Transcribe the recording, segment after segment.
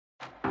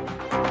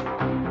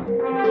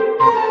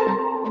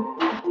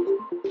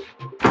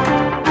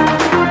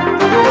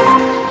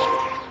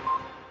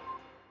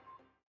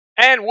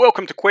And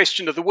welcome to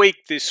Question of the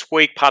Week. This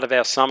week, part of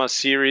our summer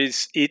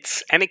series,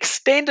 it's an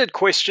extended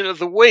Question of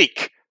the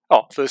Week.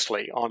 Oh,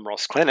 firstly, I'm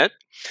Ross Clennett.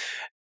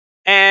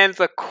 And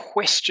the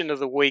question of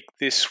the week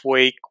this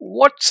week,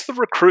 what's the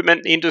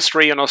recruitment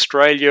industry in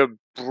Australia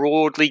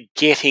broadly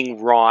getting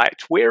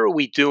right? Where are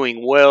we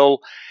doing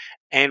well?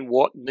 And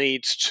what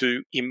needs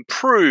to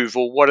improve,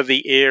 or what are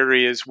the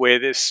areas where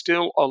there's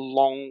still a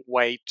long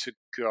way to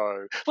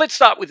go? Let's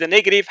start with the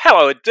negative.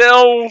 Hello,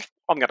 Adele.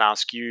 I'm going to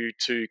ask you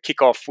to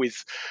kick off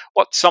with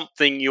what's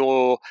something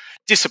you're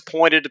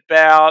disappointed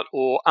about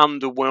or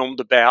underwhelmed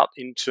about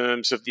in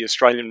terms of the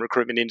Australian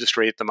recruitment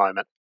industry at the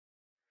moment.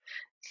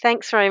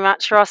 Thanks very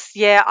much, Ross.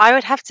 Yeah, I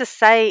would have to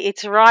say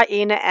it's right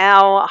in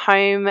our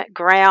home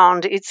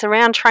ground. It's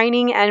around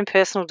training and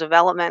personal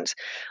development.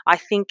 I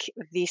think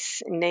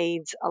this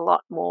needs a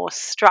lot more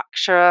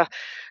structure,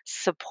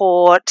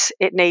 support.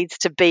 It needs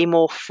to be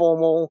more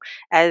formal,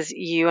 as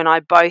you and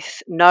I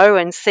both know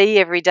and see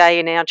every day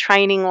in our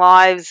training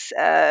lives.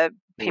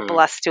 People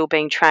are still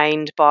being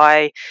trained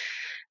by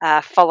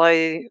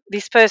follow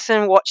this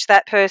person, watch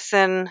that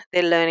person.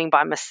 They're learning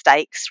by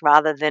mistakes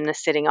rather than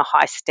setting a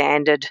high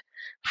standard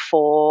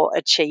for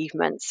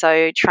achievement.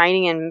 So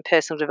training and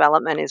personal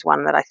development is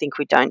one that I think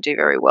we don't do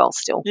very well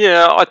still.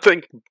 Yeah, I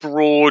think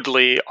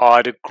broadly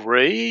I'd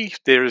agree.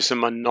 There is a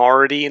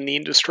minority in the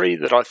industry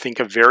that I think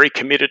are very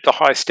committed to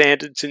high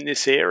standards in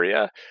this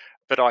area,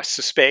 but I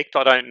suspect,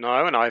 I don't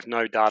know, and I have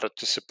no data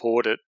to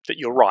support it, that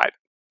you're right,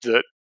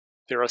 that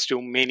there are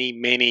still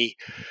many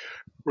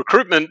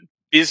recruitment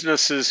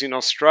businesses in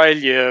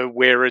Australia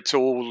where it's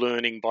all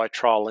learning by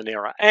trial and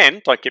error.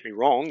 And don't get me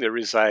wrong, there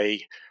is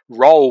a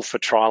role for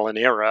trial and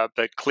error,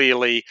 but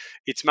clearly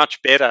it's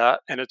much better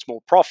and it's more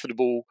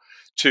profitable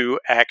to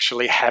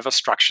actually have a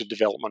structured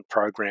development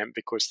program,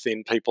 because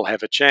then people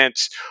have a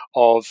chance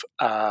of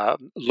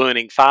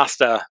learning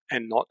faster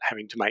and not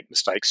having to make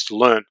mistakes to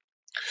learn.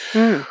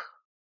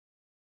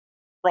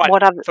 Right.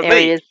 What other For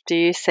areas me, do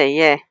you see?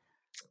 Yeah.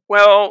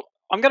 well,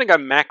 I'm going to go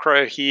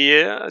macro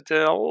here,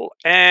 Adele,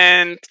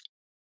 and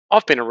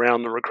I've been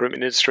around the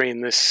recruitment industry in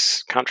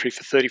this country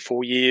for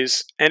 34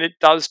 years, and it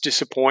does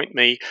disappoint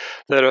me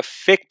that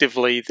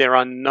effectively there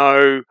are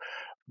no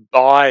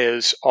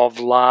buyers of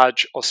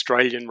large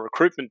Australian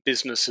recruitment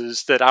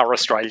businesses that are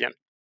Australian.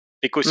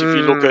 Because if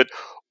you look at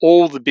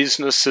all the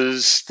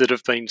businesses that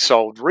have been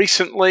sold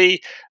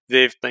recently,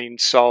 they've been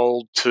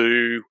sold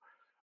to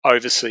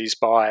overseas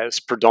buyers,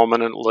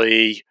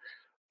 predominantly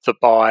the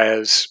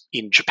buyers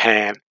in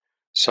Japan.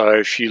 So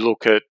if you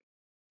look at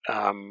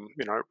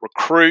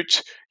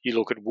Recruit, you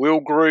look at Will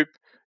Group,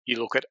 you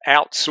look at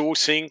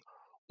outsourcing,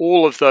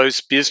 all of those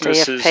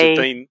businesses have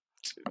been,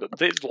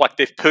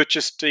 they've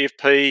purchased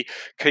DFP,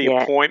 Key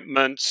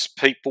Appointments,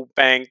 People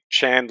Bank,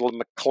 Chandler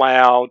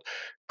McLeod,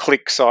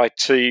 Clicks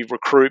IT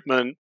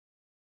Recruitment,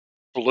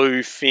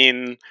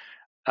 Bluefin,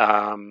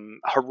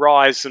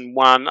 Horizon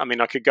One. I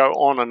mean, I could go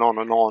on and on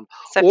and on.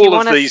 So if all you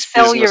want of to these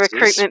sell your businesses,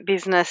 recruitment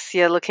business,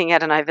 you're looking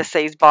at an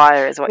overseas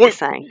buyer, is what you're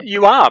saying.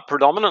 You are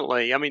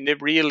predominantly. I mean, there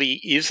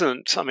really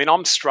isn't. I mean,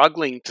 I'm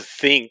struggling to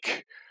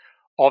think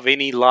of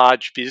any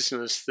large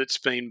business that's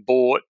been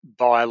bought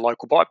by a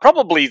local buyer.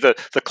 Probably the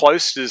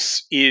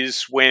closest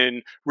is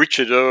when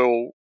Richard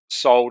Earl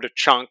sold a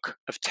chunk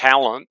of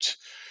talent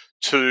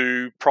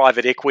to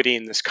private equity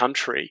in this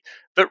country.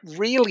 But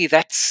really,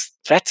 that's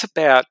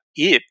about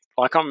it.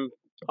 Like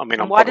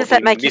Why does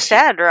that make you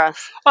sad,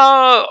 Russ?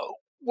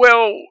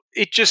 Well,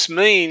 it just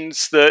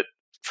means that,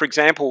 for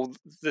example,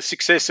 the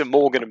success of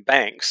Morgan and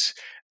Banks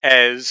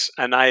as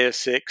an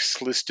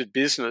ASX listed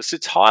business,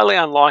 it's highly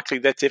unlikely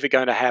that's ever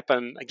going to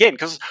happen again,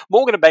 because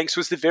Morgan and Banks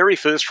was the very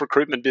first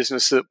recruitment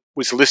business that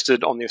was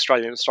listed on the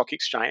Australian Stock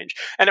Exchange,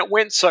 and it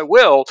went so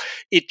well,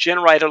 it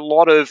generated a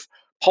lot of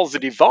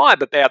positive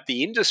vibe about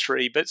the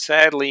industry. But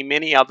sadly,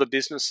 many other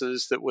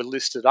businesses that were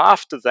listed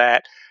after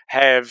that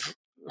have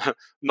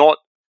not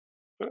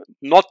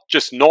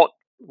just not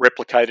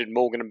replicated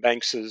Morgan and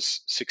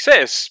Banks's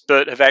success,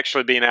 but have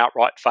actually been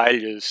outright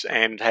failures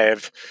and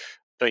have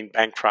been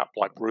bankrupt,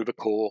 like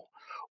Rubicor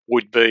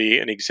would be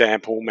an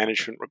example,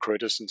 Management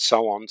Recruiters and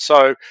so on.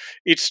 So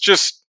it's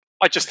just,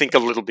 I just think a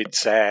little bit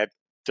sad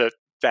that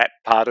that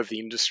part of the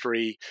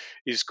industry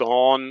is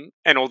gone.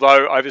 And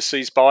although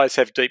overseas buyers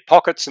have deep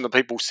pockets and the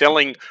people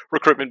selling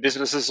recruitment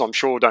businesses, I'm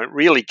sure, don't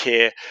really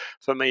care,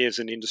 for me as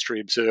an industry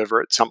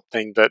observer, it's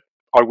something that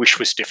I wish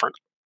was different.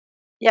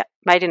 Yep,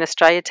 Made in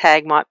Australia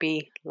tag might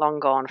be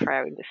long gone for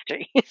our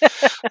industry.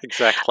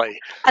 Exactly.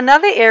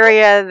 Another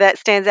area that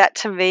stands out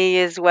to me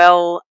as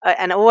well,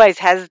 and always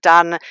has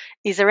done,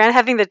 is around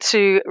having the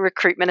two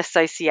recruitment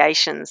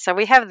associations. So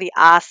we have the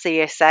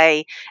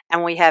RCSA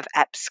and we have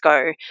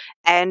APSCO,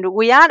 and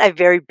we aren't a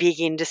very big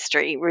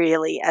industry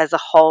really as a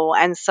whole.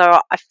 And so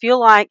I feel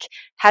like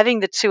having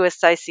the two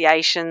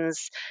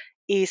associations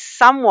is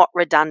somewhat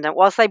redundant.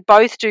 Whilst they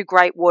both do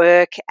great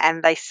work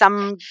and they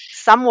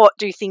somewhat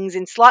do things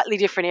in slightly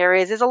different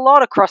areas, there's a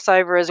lot of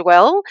crossover as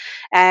well.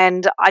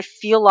 And I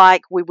feel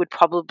like we would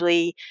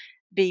probably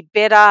be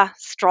better,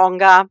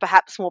 stronger,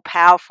 perhaps more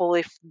powerful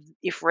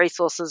if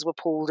resources were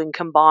pooled and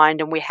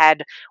combined and we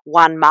had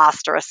one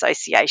master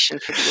association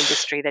for the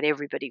industry that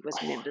everybody was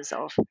members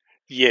of.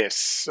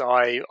 Yes,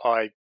 I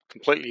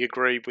completely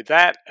agree with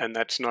that, and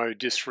that's no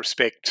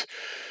disrespect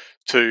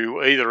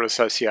to either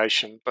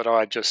association, but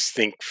I just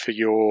think for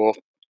your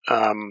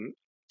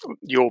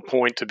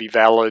point to be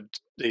valid,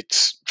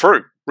 it's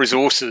true.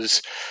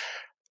 Resources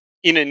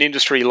in an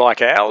industry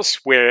like ours,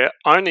 where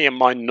only a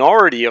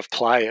minority of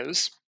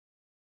players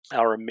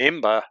are a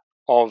member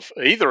of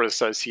either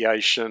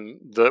association,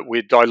 that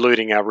we're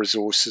diluting our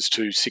resources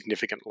too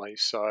significantly.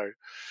 So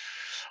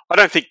I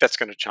don't think that's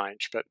going to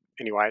change. But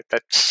anyway,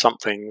 that's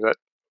something that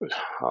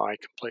I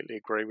completely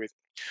agree with.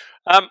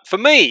 For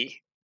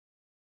me,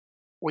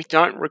 we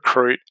don't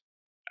recruit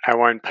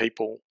our own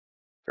people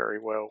very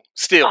well.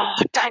 Still, Oh,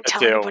 don't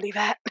tell Adele, anybody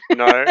that.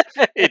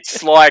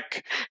 it's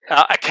like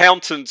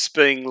accountants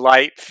being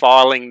late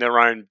filing their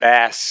own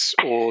BAS,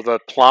 or the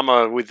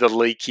plumber with the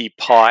leaky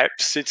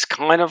pipes. It's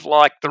kind of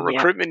like the Yeah.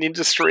 recruitment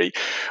industry.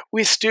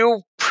 We're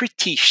still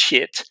pretty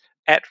shit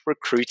at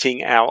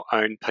recruiting our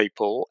own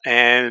people.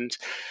 And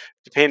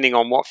depending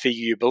on what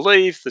figure you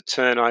believe,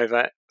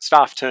 the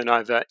staff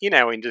turnover in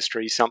our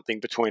industry is something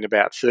between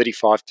about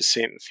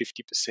 35% and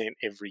 50%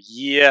 every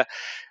year.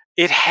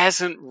 It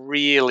hasn't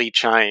really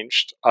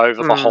changed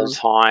over the whole Mm,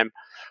 time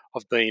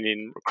I've been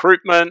in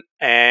recruitment,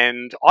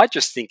 and I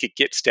just think it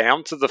gets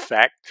down to the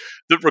fact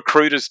that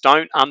recruiters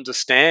don't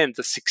understand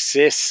the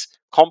success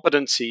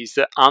competencies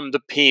that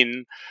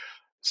underpin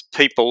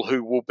people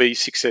who will be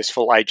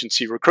successful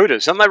agency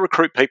recruiters, and they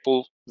recruit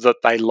people that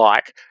they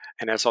like.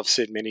 And as I've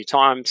said many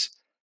times,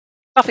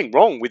 nothing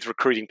wrong with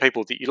recruiting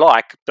people that you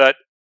like, but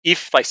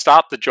if they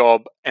start the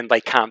job and they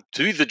can't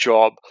do the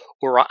job,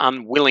 or are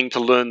unwilling to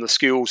learn the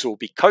skills or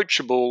be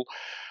coachable,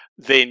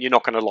 then you're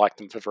not going to like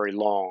them for very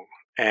long.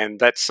 And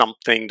that's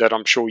something that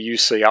I'm sure you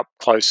see up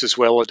close as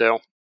well, Adele.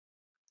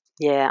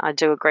 yeah, I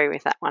do agree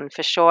with that one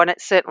for sure. And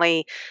it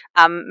certainly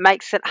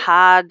makes it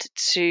hard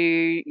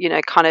to,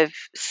 kind of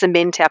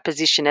cement our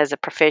position as a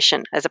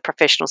profession, as a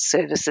professional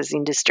services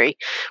industry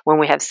when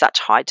we have such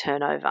high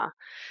turnover.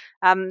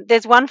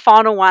 There's one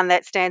final one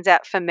that stands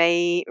out for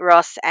me,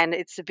 Ross, and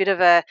it's a bit of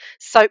a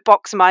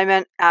soapbox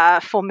moment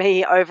for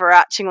me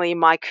overarchingly in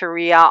my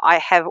career. I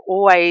have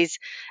always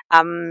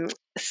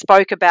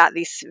spoke about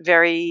this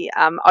very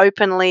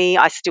openly.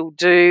 I still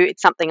do.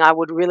 It's something I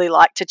would really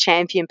like to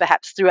champion,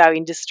 perhaps through our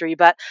industry,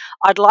 but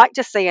I'd like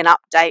to see an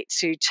update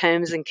to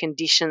terms and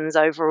conditions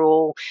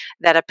overall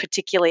that are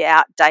particularly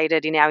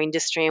outdated in our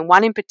industry. And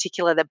one in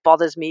particular that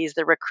bothers me is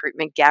the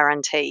recruitment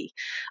guarantee.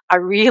 I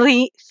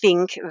really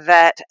think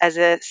that as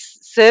a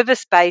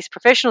service based,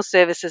 professional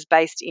services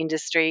based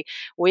industry,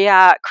 we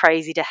are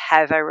crazy to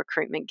have a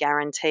recruitment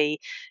guarantee,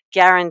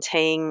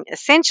 guaranteeing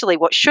essentially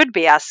what should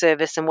be our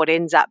service, and what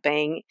ends up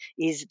being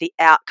is the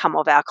outcome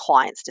of our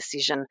client's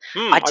decision.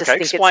 I just Okay,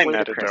 think it's explain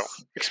that, Adele.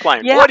 ludicrous.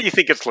 Explain. Yeah, Why do you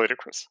think it's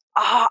ludicrous?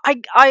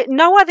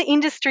 no other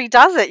industry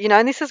does it,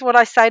 and this is what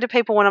I say to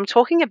people when I'm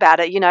talking about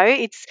it.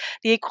 It's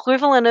the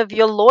equivalent of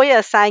your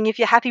lawyer saying if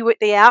you're happy with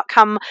the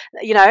outcome,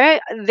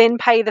 then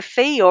pay the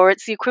fee, or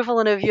it's the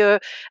equivalent of your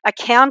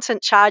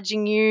accountant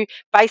charging you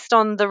based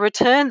on the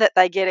return that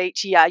they get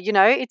each year.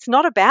 It's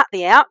not about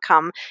the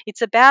outcome,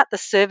 it's about the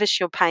service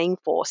you're paying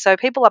for. So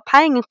people are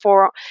paying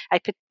for a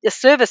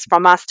service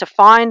from us to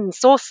find and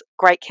source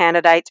great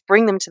candidates,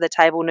 bring them to the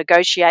table,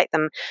 negotiate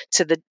them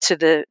to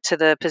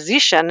the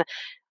position.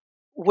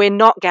 We're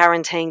not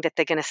guaranteeing that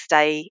they're going to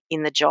stay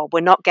in the job. We're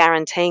not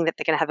guaranteeing that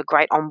they're going to have a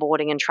great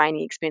onboarding and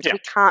training experience. Yeah, We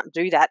can't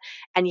do that.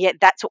 And yet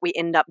that's what we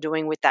end up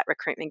doing with that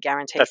recruitment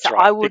guarantee. that's So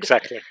right. I would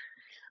Exactly.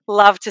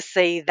 love to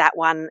see that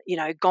one,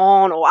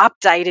 gone or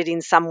updated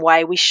in some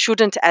way. We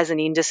shouldn't, as an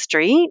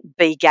industry,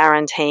 be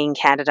guaranteeing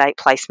candidate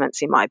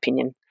placements, in my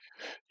opinion.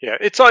 Yeah,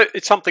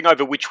 it's something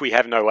over which we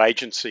have no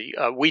agency.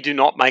 We do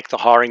not make the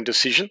hiring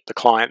decision; the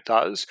client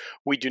does.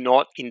 We do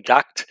not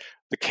induct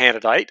the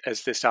candidate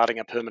as they're starting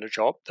a permanent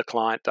job; the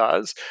client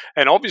does.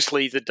 And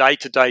obviously, the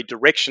day-to-day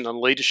direction and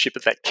leadership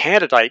of that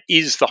candidate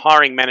is the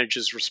hiring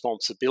manager's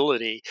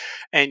responsibility.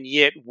 And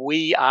yet,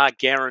 we are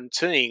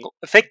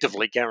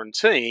effectively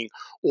guaranteeing,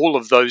 all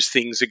of those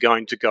things are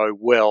going to go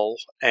well.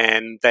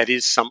 And that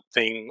is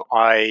something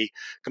I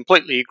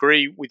completely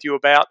agree with you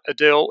about,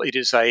 Adele. It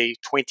is a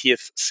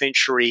 20th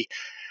century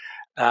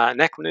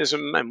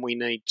anachronism, and we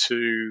need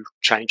to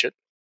change it.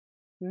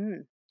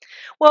 Mm.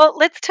 Well,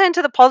 let's turn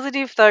to the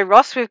positive, though,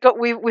 Ross.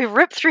 We've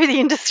ripped through the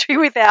industry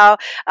with our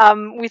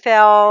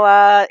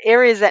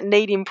areas that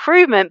need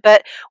improvement.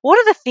 But what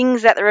are the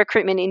things that the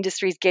recruitment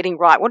industry is getting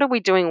right? What are we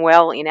doing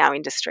well in our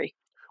industry?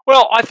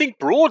 Well, I think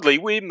broadly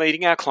we're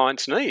meeting our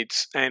clients'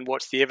 needs. And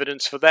what's the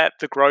evidence for that?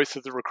 The growth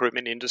of the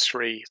recruitment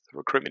industry. The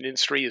recruitment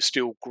industry is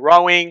still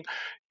growing.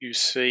 You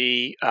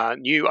see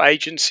new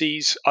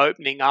agencies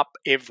opening up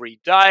every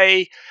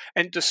day.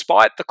 And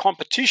despite the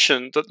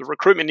competition that the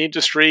recruitment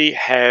industry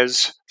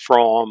has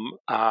from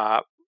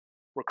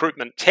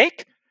recruitment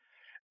tech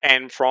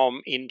and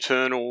from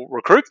internal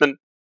recruitment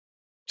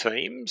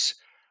teams,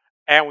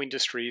 our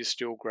industry is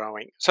still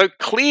growing. So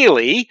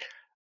clearly,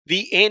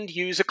 the end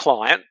user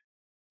client,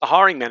 the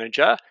hiring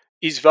manager,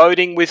 is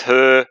voting with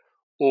her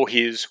or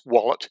his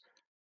wallet,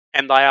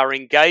 and they are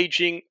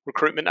engaging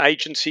recruitment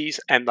agencies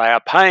and they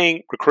are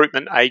paying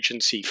recruitment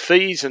agency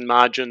fees and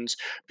margins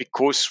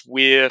because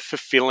we're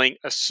fulfilling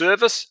a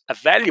service, a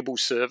valuable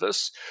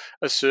service,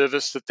 a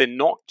service that they're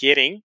not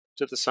getting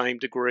to the same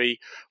degree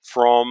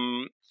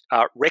from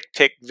rec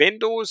tech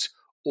vendors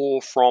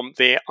or from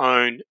their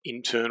own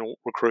internal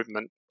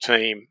recruitment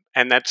team.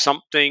 And that's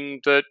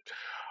something that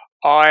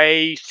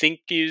I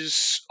think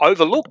is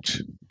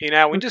overlooked in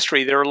our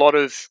industry. There are a lot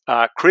of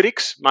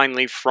critics,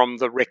 mainly from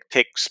the rec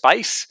tech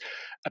space,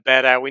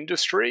 about our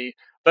industry.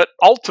 But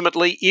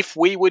ultimately, if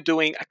we were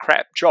doing a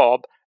crap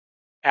job,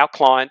 our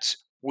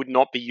clients would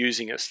not be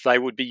using us. They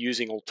would be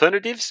using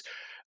alternatives.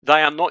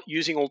 They are not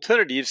using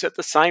alternatives at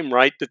the same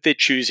rate that they're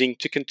choosing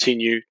to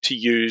continue to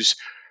use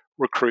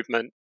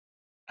recruitment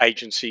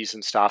agencies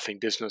and staffing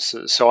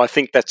businesses. So I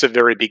think that's a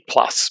very big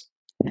plus.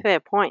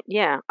 Fair point.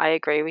 Yeah, I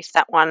agree with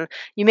that one.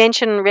 You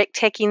mentioned rec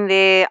tech in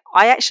there.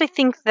 I actually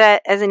think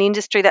that as an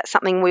industry, that's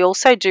something we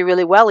also do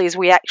really well is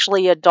we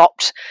actually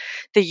adopt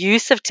the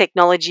use of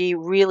technology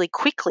really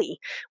quickly.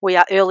 We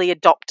are early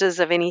adopters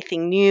of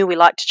anything new. We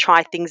like to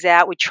try things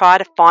out. We try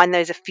to find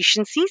those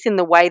efficiencies in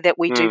the way that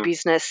we do Mm,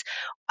 business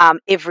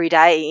every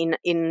day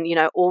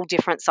in all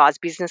different size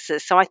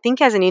businesses. So I think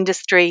as an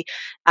industry,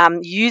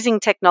 using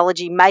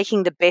technology,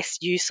 making the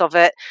best use of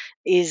it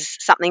is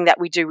something that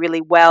we do really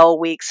well.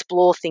 We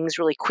explore things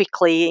really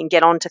quickly and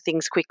get onto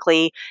things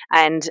quickly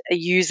and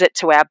use it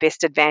to our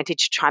best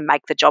advantage to try and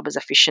make the job as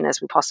efficient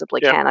as we possibly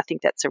yeah. can. I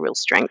think that's a real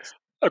strength.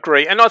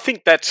 Agree. And I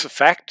think that's a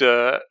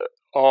factor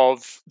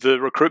of the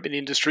recruitment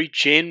industry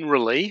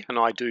generally, and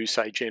I do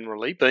say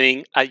generally,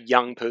 being a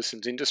young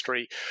person's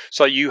industry.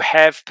 So you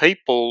have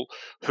people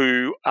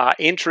who are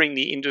entering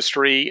the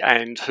industry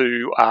and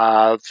who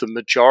are the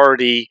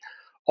majority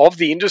of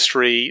the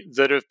industry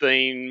that have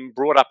been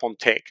brought up on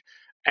tech.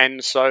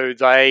 And so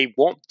they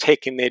want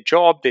tech in their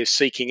job. They're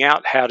seeking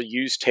out how to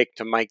use tech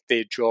to make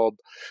their job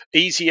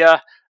easier.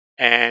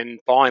 And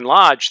by and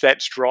large,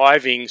 that's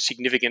driving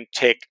significant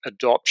tech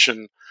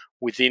adoption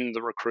within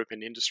the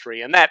recruitment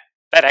industry. And that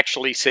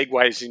actually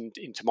segues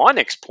into my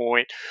next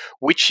point,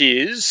 which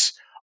is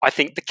I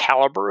think the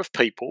caliber of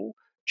people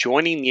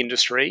joining the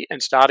industry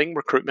and starting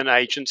recruitment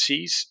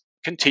agencies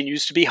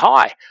continues to be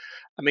high.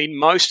 I mean,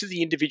 most of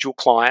the individual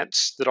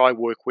clients that I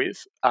work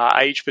with are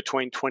aged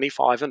between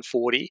 25 and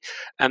 40,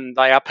 and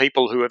they are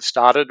people who have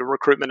started a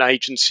recruitment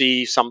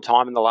agency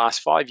sometime in the last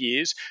 5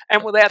 years.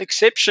 And without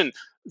exception,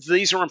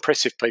 these are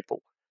impressive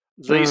people.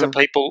 These are Mm.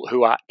 people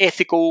who are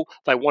ethical,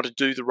 they want to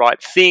do the right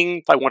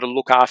thing, they want to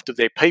look after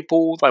their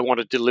people, they want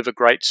to deliver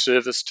great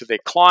service to their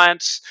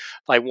clients,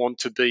 they want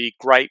to be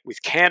great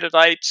with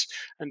candidates.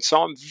 And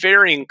so I'm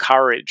very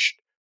encouraged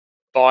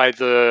by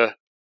the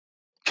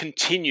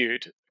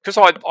continued, because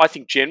I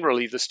think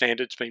generally the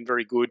standard's been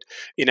very good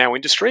in our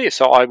industry.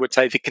 So I would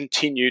say the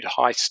continued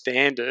high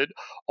standard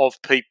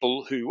of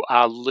people who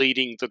are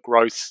leading the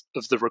growth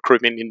of the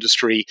recruitment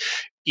industry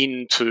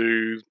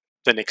into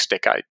the next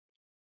decade.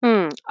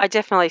 I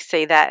definitely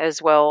see that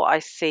as well. I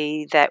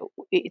see that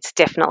it's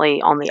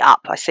definitely on the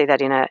up. I see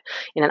that in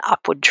an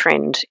upward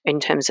trend in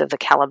terms of the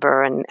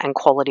caliber and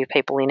quality of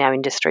people in our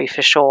industry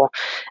for sure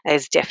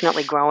is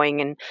definitely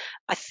growing. And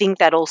I think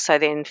that also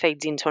then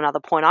feeds into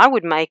another point I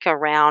would make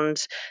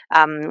around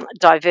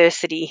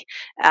diversity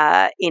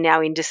in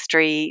our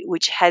industry,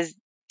 which has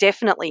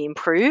definitely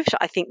improved.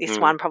 I think this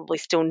Mm. one probably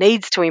still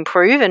needs to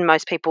improve, and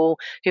most people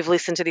who've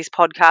listened to this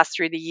podcast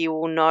through the year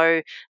will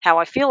know how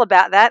I feel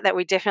about that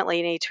we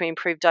definitely need to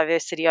improve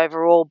diversity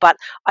overall. But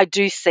I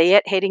do see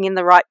it heading in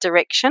the right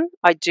direction.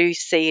 I do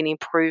see an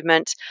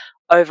improvement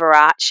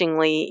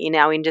overarchingly in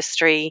our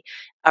industry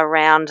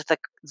around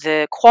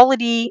the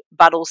quality,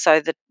 but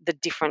also the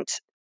different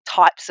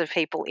types of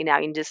people in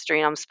our industry.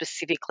 And I'm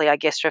specifically, I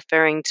guess,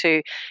 referring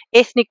to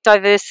ethnic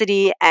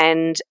diversity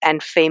and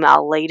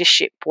female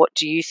leadership. What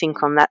do you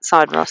think on that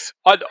side, Ross?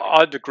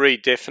 I'd agree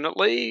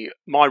definitely.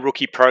 My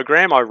rookie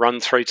program I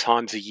run 3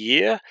 times a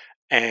year,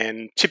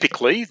 and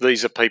typically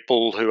these are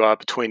people who are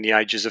between the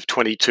ages of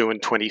 22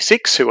 and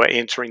 26 who are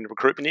entering the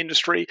recruitment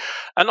industry.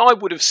 And I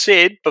would have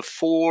said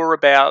before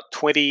about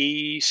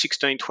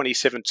 2016,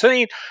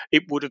 2017,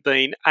 it would have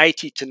been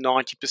 80 to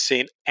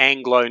 90%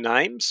 Anglo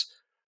names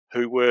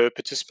who were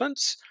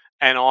participants.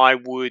 And I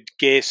would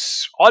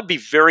guess, I'd be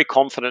very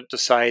confident to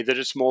say that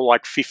it's more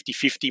like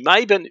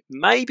 50-50,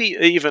 maybe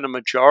even a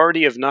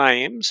majority of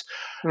names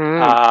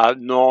Mm, are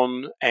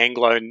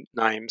non-Anglo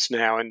names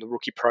now in the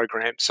rookie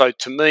program. So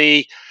to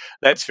me,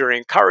 that's very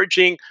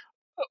encouraging.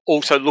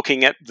 Also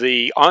looking at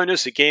the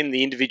owners, again,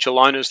 the individual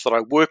owners that I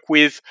work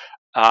with,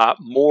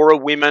 more are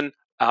women,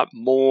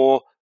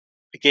 more,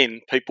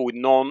 again, people with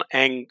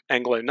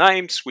non-Anglo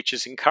names, which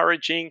is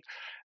encouraging.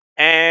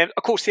 And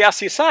of course, the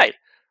RCSA.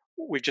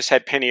 We've just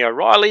had Penny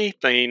O'Reilly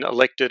being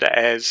elected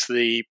as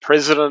the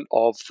president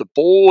of the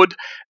board,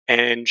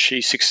 and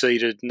she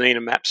succeeded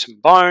Nina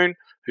Mapson-Bone,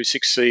 who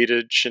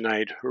succeeded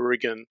Sinead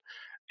Hourigan.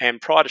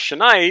 And prior to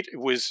Sinead, it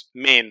was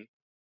men,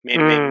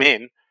 men, men, mm,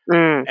 men.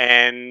 mm.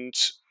 And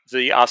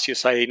the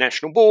RCSA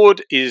National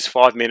Board is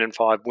 5 men and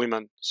 5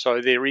 women.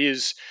 So there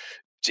is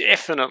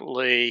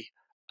definitely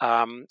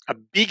a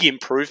big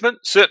improvement,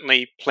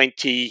 certainly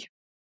plenty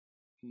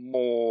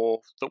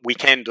more that we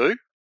can do,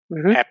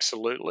 Mhm.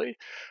 absolutely.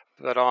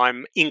 But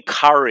I'm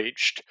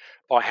encouraged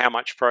by how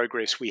much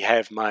progress we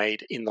have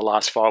made in the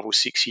last 5 or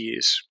 6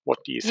 years. What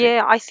do you think?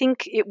 Yeah, I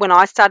think when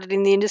I started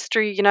in the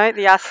industry,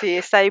 the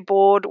RCSA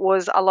board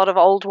was a lot of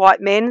old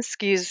white men.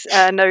 Excuse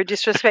no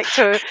disrespect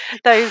to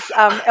those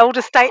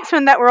elder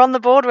statesmen that were on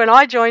the board when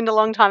I joined a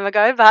long time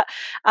ago. But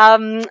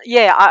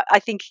yeah, I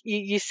think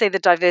you see the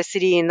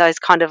diversity in those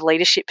kind of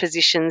leadership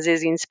positions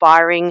is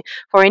inspiring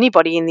for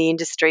anybody in the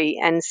industry,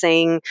 and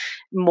seeing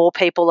more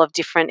people of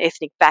different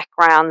ethnic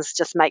backgrounds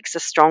just makes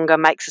us stronger,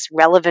 makes us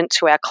relevant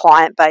to our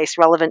client base,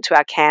 relevant to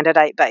our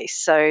candidate base.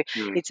 So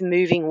Mm, it's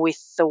moving with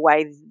the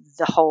way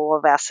the whole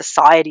of our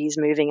society is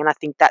moving, and I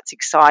think that's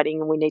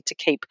exciting, and we need to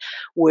keep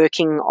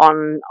working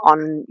on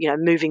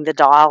moving the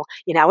dial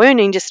in our own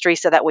industry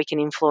so that we can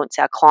influence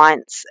our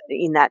clients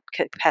in that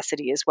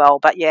capacity as well.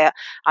 But yeah,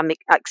 I'm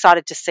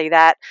excited to see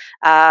that.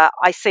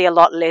 I see a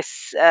lot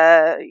less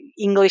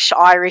English,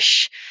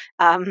 Irish,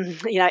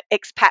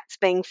 expats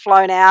being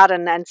flown out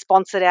and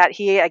sponsored out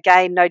here.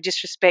 Again, no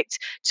disrespect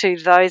to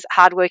those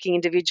hardworking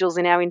individuals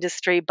in our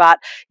industry, but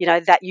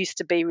that used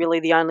to be really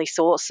the only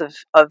source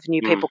of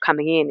new mm. people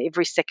coming in.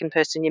 Every second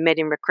person you met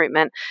in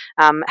recruitment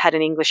had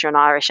an English or an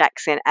Irish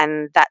accent,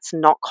 and that's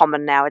not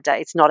common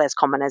nowadays. It's not as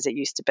common as it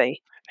used to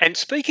be. And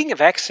speaking of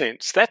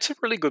accents, that's a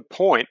really good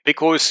point,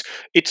 because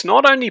it's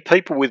not only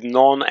people with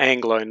non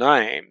Anglo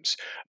names,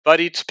 but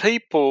it's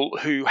people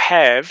who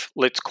have,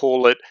 let's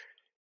call it,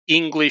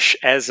 English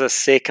as a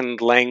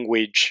second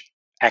language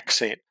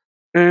accent.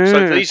 So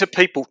Mm, these are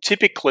people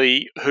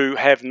typically who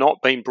have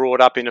not been brought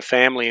up in a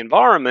family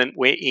environment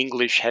where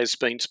English has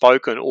been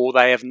spoken, or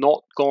they have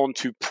not gone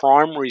to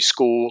primary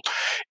school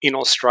in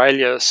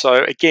Australia. So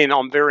again,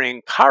 I'm very yeah.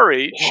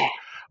 encouraged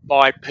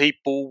by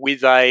people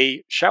with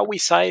a, shall we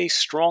say,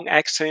 strong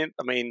accent.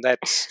 I mean,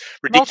 that's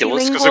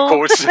ridiculous because, of Multilingual.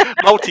 course,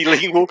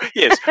 multilingual,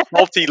 yes,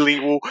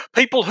 multilingual.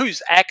 People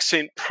whose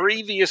accent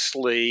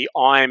previously,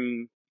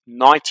 I'm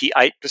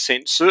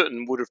 98%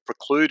 certain, would have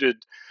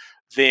precluded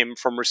them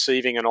from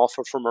receiving an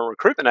offer from a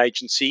recruitment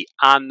agency,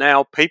 are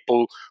now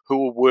people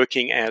who are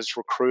working as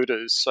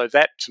recruiters. So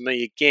that, to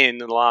me, again, in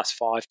the last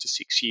 5 to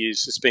 6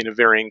 years, has been a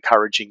very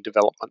encouraging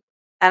development.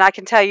 And I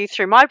can tell you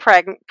through my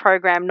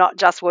program, not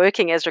just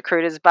working as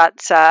recruiters, but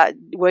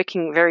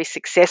working very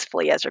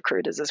successfully as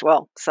recruiters as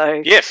well.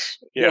 So, Yes,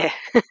 yeah, yeah,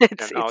 yeah, no,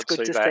 it's I'd good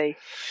see to that.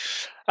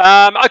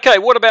 see. Okay,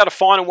 what about a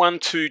final one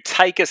to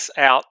take us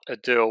out,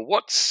 Adele?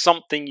 What's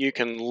something you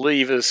can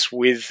leave us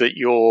with that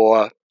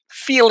you're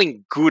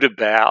feeling good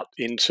about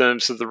in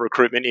terms of the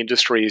recruitment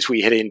industry as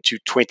we head into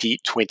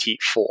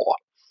 2024?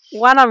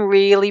 One I'm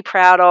really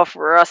proud of,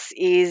 Ross,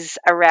 is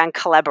around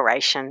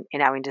collaboration in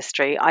our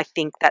industry. I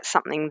think that's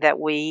something that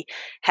we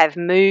have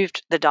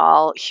moved the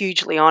dial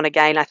hugely on.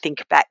 Again, I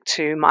think back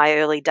to my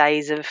early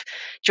days of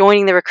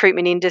joining the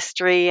recruitment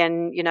industry,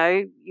 and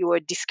you were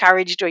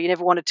discouraged, or you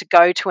never wanted to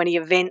go to any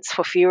events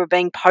for fear of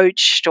being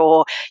poached,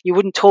 or you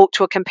wouldn't talk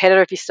to a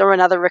competitor if you saw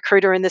another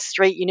recruiter in the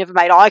street. You never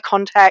made eye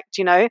contact.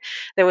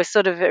 There was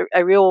sort of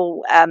a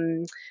real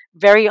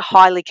very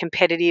highly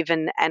competitive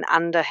and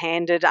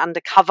underhanded,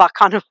 undercover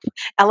kind of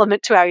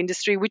element to our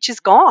industry, which is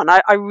gone.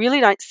 I really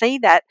don't see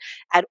that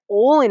at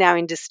all in our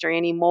industry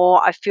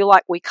anymore. I feel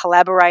like we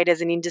collaborate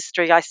as an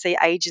industry. I see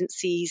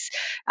agencies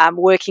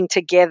working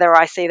together.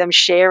 I see them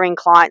sharing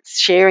clients,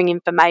 sharing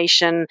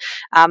information,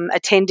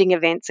 attending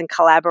events and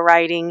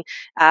collaborating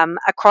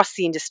across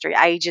the industry,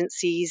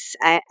 agencies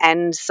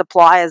and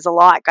suppliers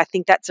alike. I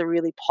think that's a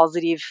really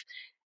positive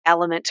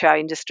element to our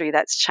industry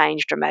that's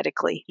changed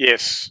dramatically.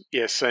 Yes,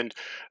 yes, and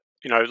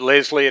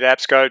Leslie at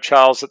APSCO,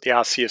 Charles at the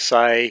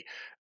RCSA,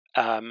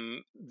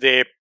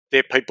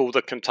 they're people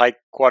that can take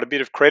quite a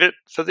bit of credit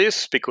for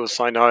this, because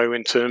I know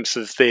in terms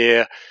of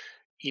their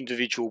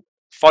individual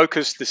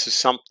focus, this is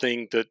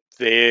something that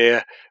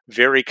they're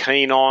very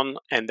keen on,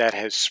 and that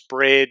has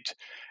spread.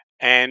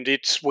 And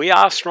we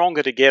are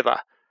stronger together.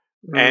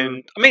 Mm.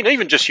 And I mean,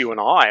 even just you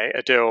and I,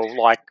 Adele,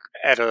 like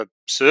at a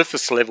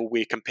surface level,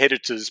 we're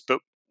competitors, but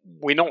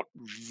we're not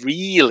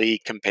really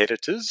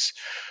competitors,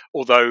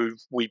 although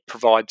we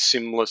provide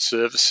similar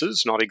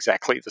services, not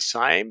exactly the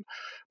same.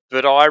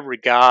 But I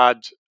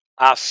regard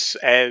us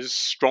as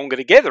stronger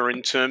together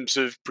in terms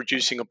of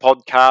producing a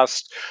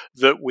podcast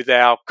that, with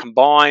our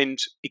combined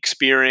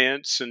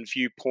experience and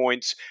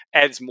viewpoints,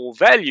 adds more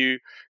value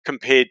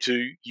compared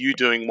to you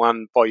doing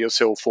one by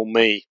yourself or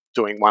me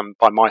doing one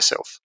by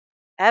myself.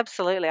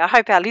 Absolutely. I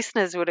hope our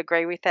listeners would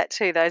agree with that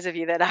too. Those of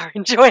you that are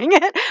enjoying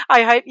it,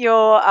 I hope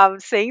you're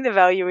seeing the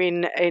value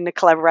in a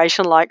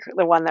collaboration like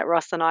the one that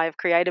Ross and I have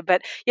created.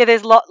 But yeah,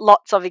 there's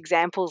lots of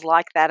examples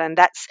like that, and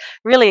that's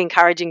really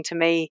encouraging to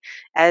me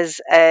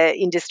as an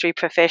industry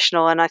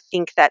professional. And I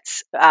think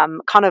that's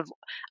kind of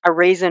a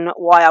reason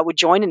why I would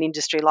join an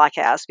industry like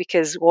ours,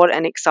 because what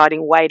an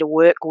exciting way to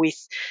work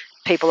with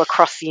people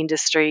across the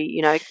industry.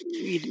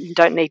 You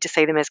don't need to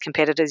see them as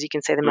competitors; you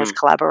can see them as Mm,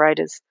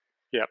 collaborators.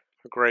 yeah.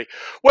 Agree.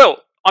 Well,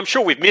 I'm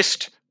sure we've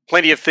missed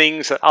plenty of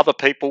things that other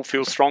people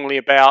feel strongly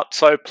about.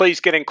 So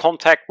please get in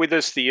contact with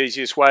us. The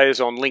easiest way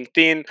is on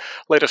LinkedIn.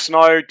 Let us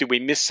know, did we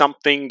miss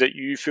something that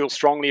you feel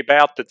strongly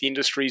about that the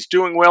industry is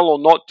doing well or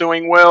not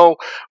doing well?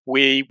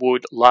 We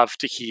would love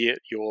to hear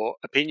your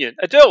opinion.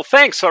 Adele,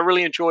 thanks. I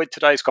really enjoyed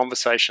today's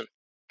conversation.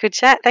 Good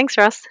chat. Thanks,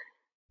 Ross.